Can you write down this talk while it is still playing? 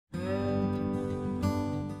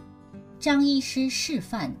张医师示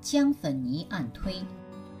范姜粉泥按推。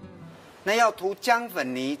那要涂姜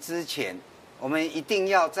粉泥之前，我们一定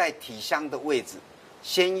要在体香的位置，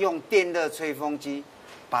先用电热吹风机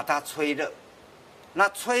把它吹热。那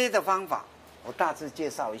吹的方法，我大致介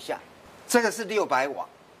绍一下。这个是600瓦，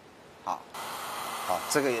好，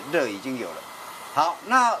这个热已经有了。好，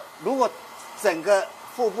那如果整个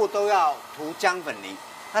腹部都要涂姜粉泥，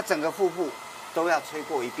那整个腹部都要吹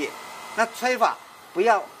过一遍。那吹法不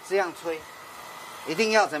要这样吹，一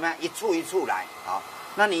定要怎么样？一处一处来。好，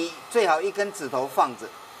那你最好一根指头放着，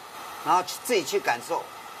然后自己去感受，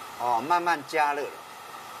慢慢加热了。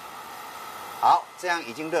好，这样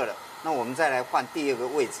已经热了。那我们再来换第2个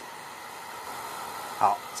位置。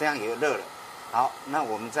好，这样也热了。好，那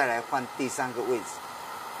我们再来换第3个位置。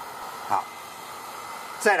好，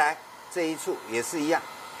再来这一处也是一样，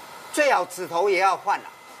最好指头也要换了，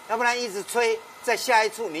要不然一直吹，在下一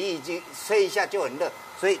处你已经吹一下就很热。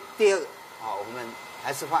所以第2个，我们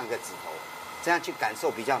还是换个指头，这样去感受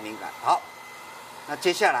比较敏感。好，那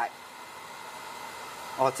接下来，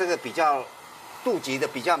这个比较肚脐的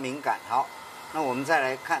比较敏感。好，那我们再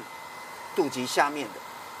来看肚脐下面的。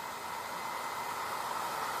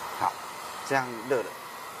好，这样热了。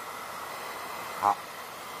好，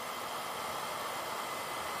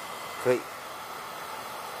可以。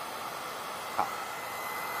好，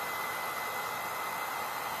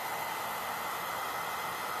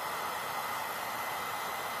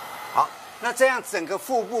好，那这样整个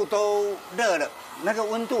腹部都热了，那个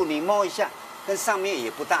温度你摸一下，跟上面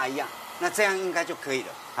也不大一样，那这样应该就可以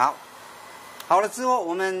了。好，好了之后，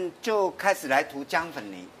我们就开始来涂姜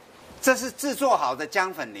粉泥。这是制作好的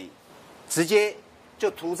姜粉泥，直接就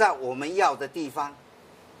涂在我们要的地方，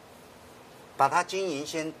把它均匀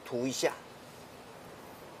先涂一下。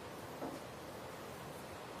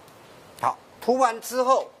好，涂完之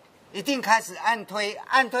后一定开始按推。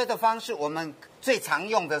按推的方式，我们最常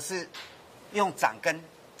用的是用掌根，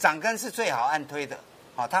掌根是最好按推的。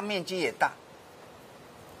好，它面积也大。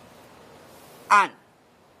按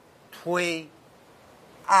推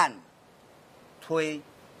按推，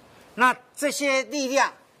那这些力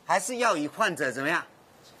量还是要以患者怎么样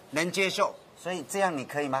能接受，所以这样你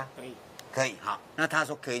可以吗？可以，可以。好，那他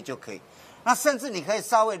说可以就可以。那甚至你可以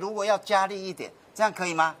稍微如果要加力一点，这样可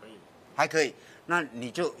以吗？可以，还可以。那你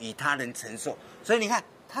就以他能承受，所以你看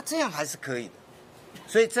他这样还是可以的，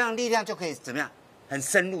所以这样力量就可以怎么样很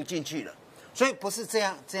深入进去了。所以不是这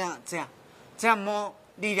样摸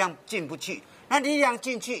力量进不去，那力量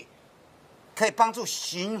进去可以帮助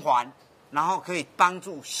循环，然后可以帮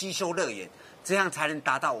助吸收热源，这样才能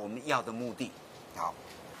达到我们要的目的。好，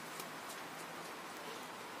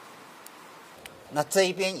那这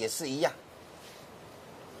一边也是一样，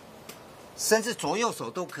甚至左右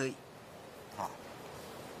手都可以。好，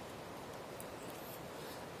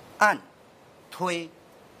按推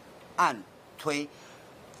按推，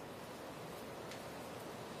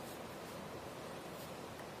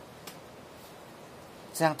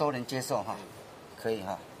这样都能接受哈，可以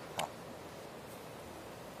哈。好，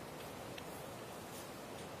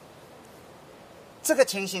这个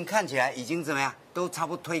情形看起来已经怎么样，都差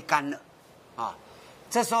不多推干了啊。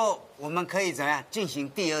这时候我们可以怎么样进行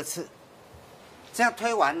第2次？这样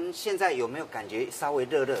推完，现在有没有感觉稍微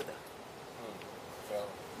热热的？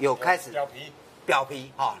有开始表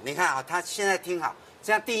皮你看啊，他现在听好，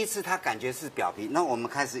这样第1次他感觉是表皮，那我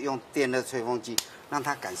们开始用电热吹风机让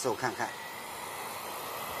他感受看看。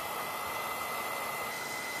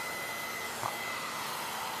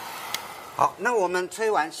好，那我们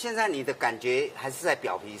吹完，现在你的感觉还是在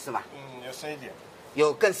表皮是吗？有深一点，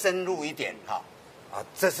有更深入一点。好，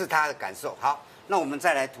这是他的感受。好，那我们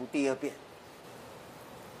再来涂第2遍。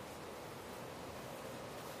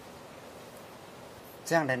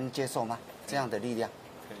这样能接受吗？这样的力量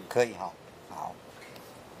可以哈。好，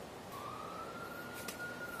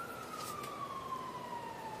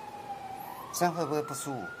这样会不会不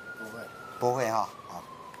舒服？不会，不会哈。好，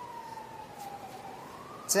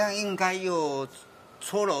这样应该又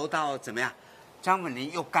搓揉到怎么样？姜粉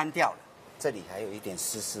泥又干掉了，这里还有一点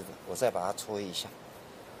湿湿的，我再把它搓一下。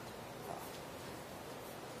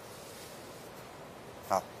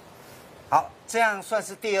好，好，这样算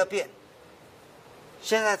是第2遍。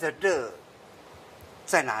现在的热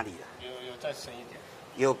在哪里了？有再深一点，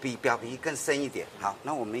有比表皮更深一点。好，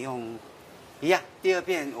那我们用一样，第2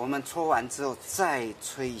遍我们搓完之后再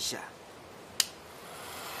吹一下。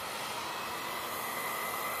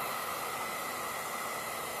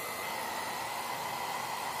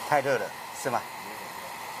太热了是吗？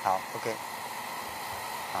好 ，OK，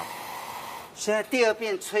 好，现在第2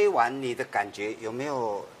遍吹完，你的感觉有没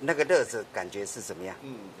有那个热的感觉是怎么样？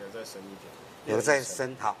有再深一点，有再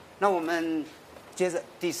深。好，那我们接着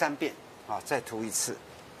第3遍，再涂一次。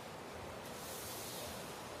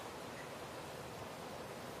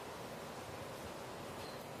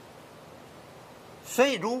所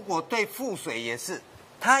以如果对腹水也是，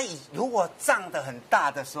它如果胀得很大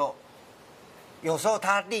的时候，有时候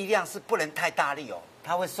它力量是不能太大力哦，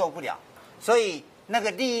它会受不了。所以那个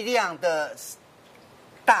力量的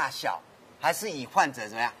大小还是以患者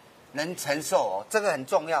怎么样能承受哦，这个很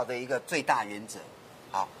重要的一个最大原则。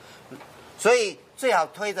好，所以最好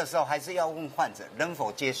推的时候还是要问患者能否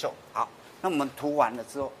接受。好，那我们涂完了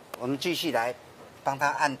之后，我们继续来帮他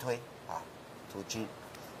按推啊，涂均。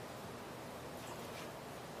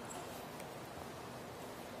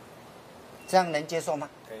这样能接受吗？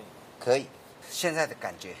可以。可以。现在的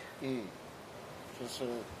感觉？就是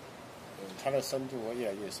它的深度会越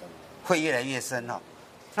来越深。会越来越深哦。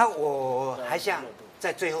那我还想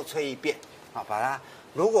在最后吹1遍，好，把它。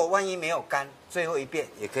如果万一没有干，最后1遍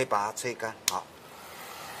也可以把它吹干。好，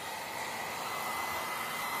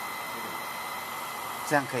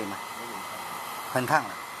这样可以吗？很烫了。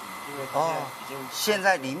哦，现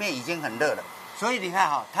在里面已经很热了，所以你看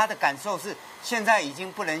哈，它的感受是现在已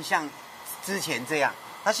经不能像之前这样。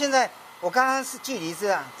那现在我刚刚是距离这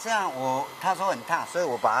样他说很烫，所以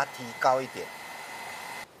我把它提高一点。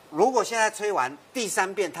如果现在吹完第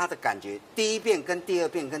3遍，它的感觉，第1遍跟第2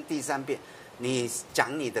遍跟第3遍，你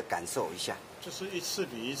讲你的感受一下。就是一次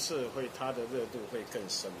比一次它的热度会更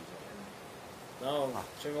深，然后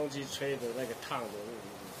吹风机吹的那个烫的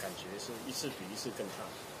感觉是一次比一次更烫。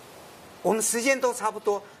我们时间都差不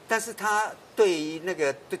多，但是它对于那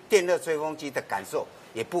个电热吹风机的感受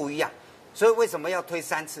也不一样，所以为什么要推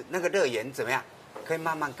3次？那个热源怎么样？可以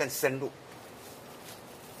慢慢更深入。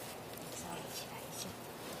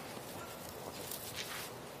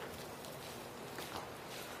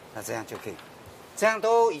那这样就可以，这样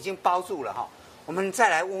都已经包住了哈。我们再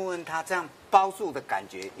来问问他，这样包住的感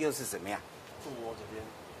觉又是怎么样？腹窝这边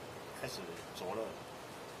开始灼热，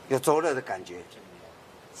有灼热的感觉，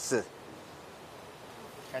是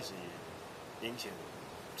开始明显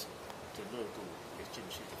的热度也进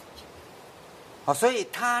去。哦，所以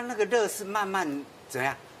它那个热是慢慢怎么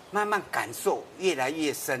样？慢慢感受越来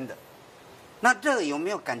越深的。那热有没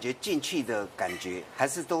有感觉进去的感觉？还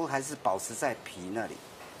是保持在皮那里？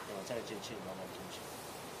再进去，慢慢进去。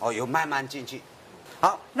哦，有慢慢进去。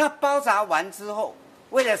好，那包扎完之后，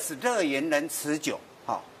为了使热源能持久，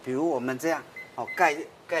比如我们这样，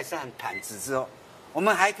盖上毯子之后，我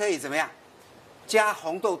们还可以怎么样？加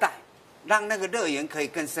红豆袋，让那个热源可以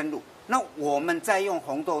更深入。那我们再用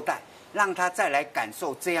红豆袋，让它再来感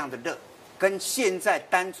受这样的热，跟现在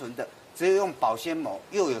单纯的只有用保鲜膜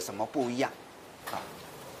又有什么不一样？好。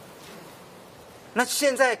那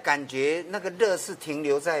现在感觉那个热是停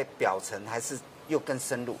留在表层，还是又更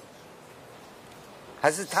深入？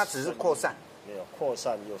还是它只是扩散？没有，扩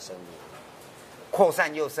散又深入。扩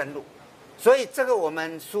散又深入，所以这个我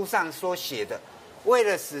们书上所写的，为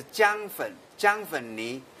了使姜粉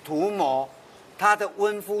泥涂抹它的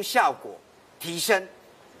温敷效果提升，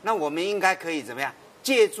那我们应该可以怎么样？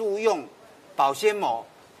借助用保鲜膜，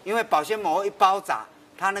因为保鲜膜一包扎，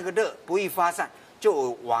它那个热不易发散，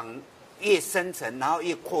就往越深层，然后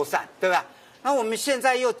越扩散，对吧？那我们现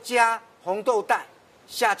在又加红豆袋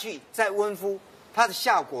下去，再温敷，它的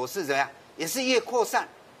效果是怎么样？也是越扩散，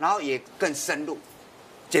然后也更深入。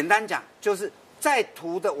简单讲，就是在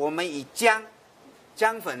涂的，我们以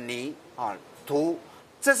姜粉泥涂，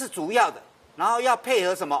这是主要的。然后要配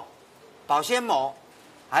合什么？保鲜膜，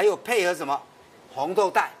还有配合什么？红豆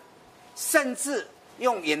袋，甚至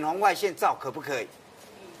用远红外线罩可不可以？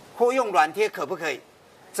或用软贴可不可以？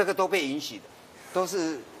这个都被允许的，都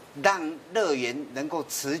是让热源能够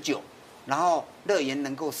持久，然后热源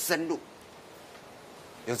能够深入，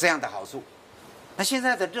有这样的好处。那现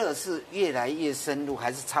在的热是越来越深入，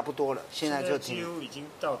还是差不多了？现在就几乎已经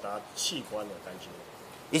到达器官了，感觉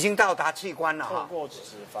已经到达器官了哈。透过脂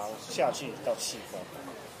肪下去到器官，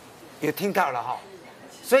有听到了哈。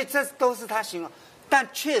所以这都是他形容，但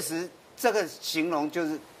确实这个形容就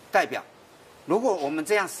是代表，如果我们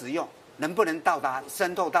这样使用，能不能到达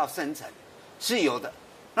渗透到深层，是有的。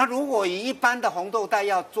那如果以一般的红豆袋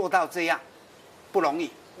要做到这样，不容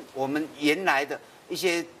易。我们原来的一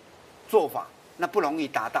些做法，那不容易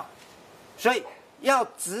达到。所以要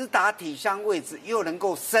直达体香位置，又能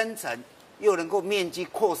够深层，又能够面积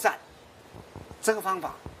扩散，这个方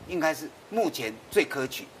法应该是目前最可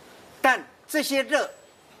取。但这些热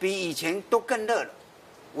比以前都更热了，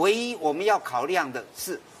唯一我们要考量的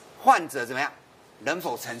是患者怎么样，能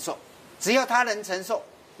否承受。只要他能承受，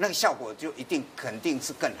那个效果就肯定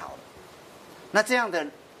是更好的。那这样的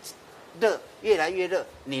热越来越热，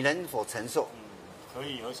你能否承受？可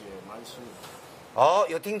以，而且蛮舒服。哦，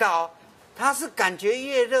有听到哦，它是感觉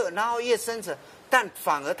越热，然后越深层，但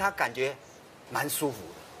反而它感觉蛮舒服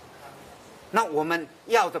的。那我们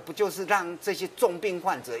要的不就是让这些重病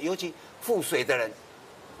患者，尤其腹水的人，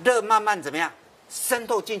热慢慢怎么样渗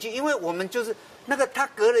透进去？因为我们就是那个它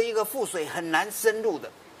隔了一个腹水很难深入的，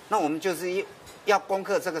那我们就是要攻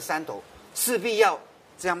克这个山头，势必要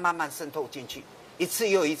这样慢慢渗透进去，一次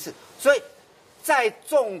又一次。所以再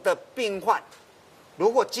重的病患，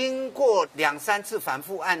如果经过2、3次反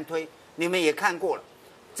复按推，你们也看过了，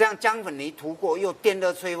这样姜粉泥涂过，又电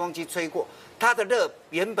热吹风机吹过，它的热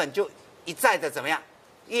原本就一再的怎么样，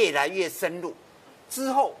越来越深入，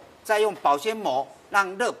之后再用保鲜膜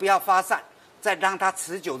让热不要发散，再让它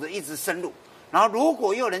持久的一直深入，然后如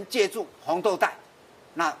果又能借助红豆带，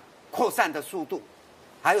那扩散的速度，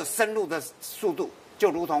还有深入的速度，就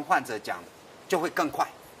如同患者讲的，就会更快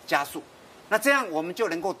加速。那这样我们就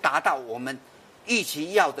能够达到我们预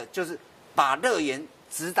期要的，就是把热源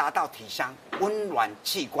直达到体香，温暖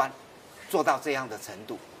器官，做到这样的程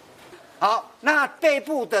度。好，那背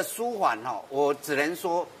部的舒缓我只能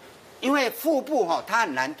说，因为腹部它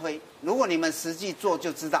很难推，如果你们实际做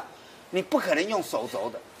就知道，你不可能用手肘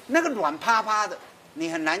的，那个软趴趴的，你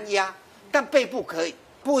很难压。但背部可以，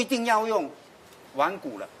不一定要用腕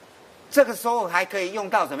骨了，这个时候还可以用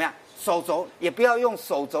到怎么样？手肘，也不要用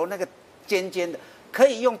手肘那个尖尖的，可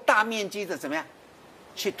以用大面积的怎么样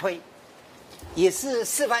去推，也是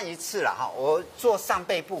示范一次了哈。我做上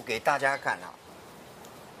背部给大家看哈。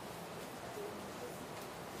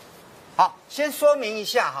好，先说明一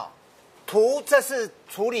下哈，涂这是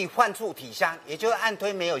处理患处体香，也就是按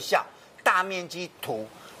推没有效，大面积涂。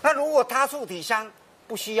那如果他处体香，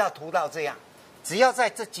不需要涂到这样，只要在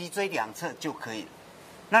这脊椎两侧就可以了。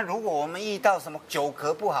那如果我们遇到什么久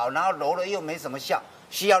咳不好，然后揉了又没什么效，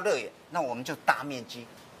需要热源，那我们就大面积，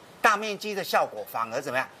大面积的效果反而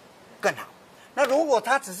怎么样更好。那如果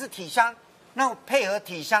它只是体香，那配合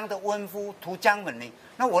体香的温敷涂姜粉泥，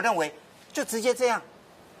那我认为就直接这样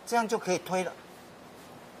就可以推了，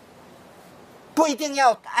不一定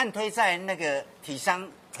要按推在那个体香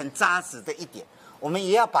很扎实的一点，我们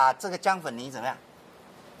也要把这个姜粉泥怎么样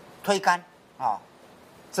推干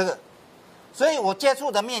这个，所以我接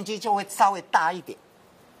触的面积就会稍微大一点。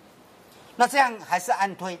那这样还是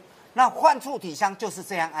按推，那患处体香就是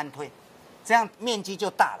这样按推，这样面积就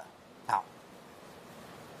大了，好，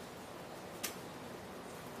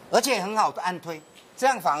而且很好的按推，这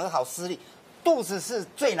样反而好施力。肚子是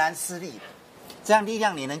最难施力的，这样力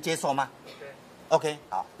量你能接受吗 ？OK，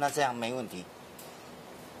 好，那这样没问题。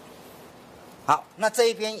好，那这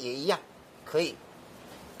一边也一样，可以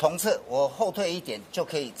同侧我后退一点就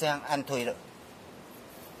可以这样按推了。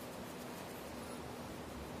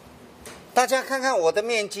大家看看我的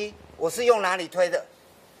面积，我是用哪里推的？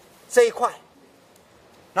这一块，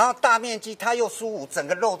然后大面积它又舒服，整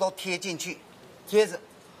个肉都贴进去，贴着，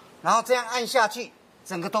然后这样按下去，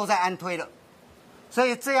整个都在按推了。所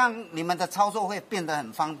以这样你们的操作会变得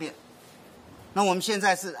很方便。那我们现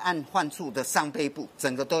在是按患处的上背部，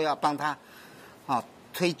整个都要帮它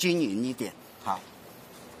推均匀一点。好，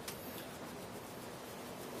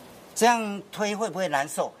这样推会不会难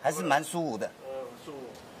受？还是蛮舒服的。舒服。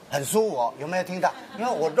很舒服哦，有没有听到？因为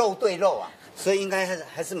我肉对肉啊，所以应该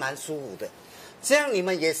还是蛮舒服的。这样你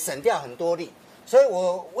们也省掉很多力。所以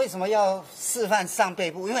我为什么要示范上背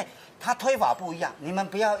部？因为它推法不一样，你们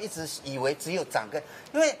不要一直以为只有掌根，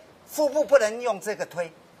因为腹部不能用这个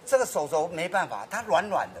推，这个手肘没办法，它软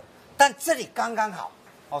软的，但这里刚刚好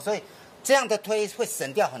所以这样的推会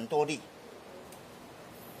省掉很多力。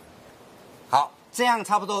好，这样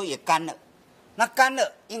差不多也干了，那干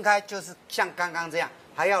了应该就是像刚刚这样，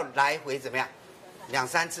还要来回怎么样2、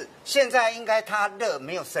3次。现在应该它热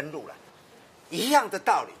没有深入了，一样的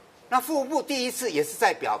道理。那腹部第一次也是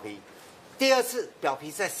在表皮，第二次表皮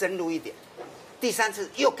再深入一点，第3次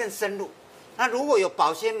又更深入。那如果有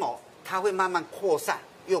保鲜膜，它会慢慢扩散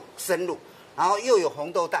又深入，然后又有红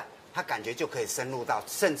豆蛋，它感觉就可以深入到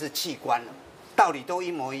甚至器官了，道理都一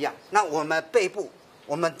模一样。那我们背部，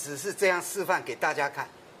我们只是这样示范给大家看，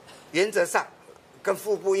原则上跟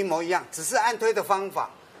腹部一模一样，只是按推的方法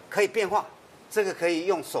可以变化。这个可以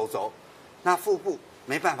用手肘，那腹部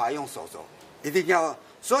没办法用手肘，一定要。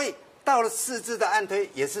所以到了4肢的按推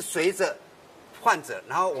也是随着患者，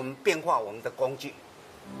然后我们变化我们的工具。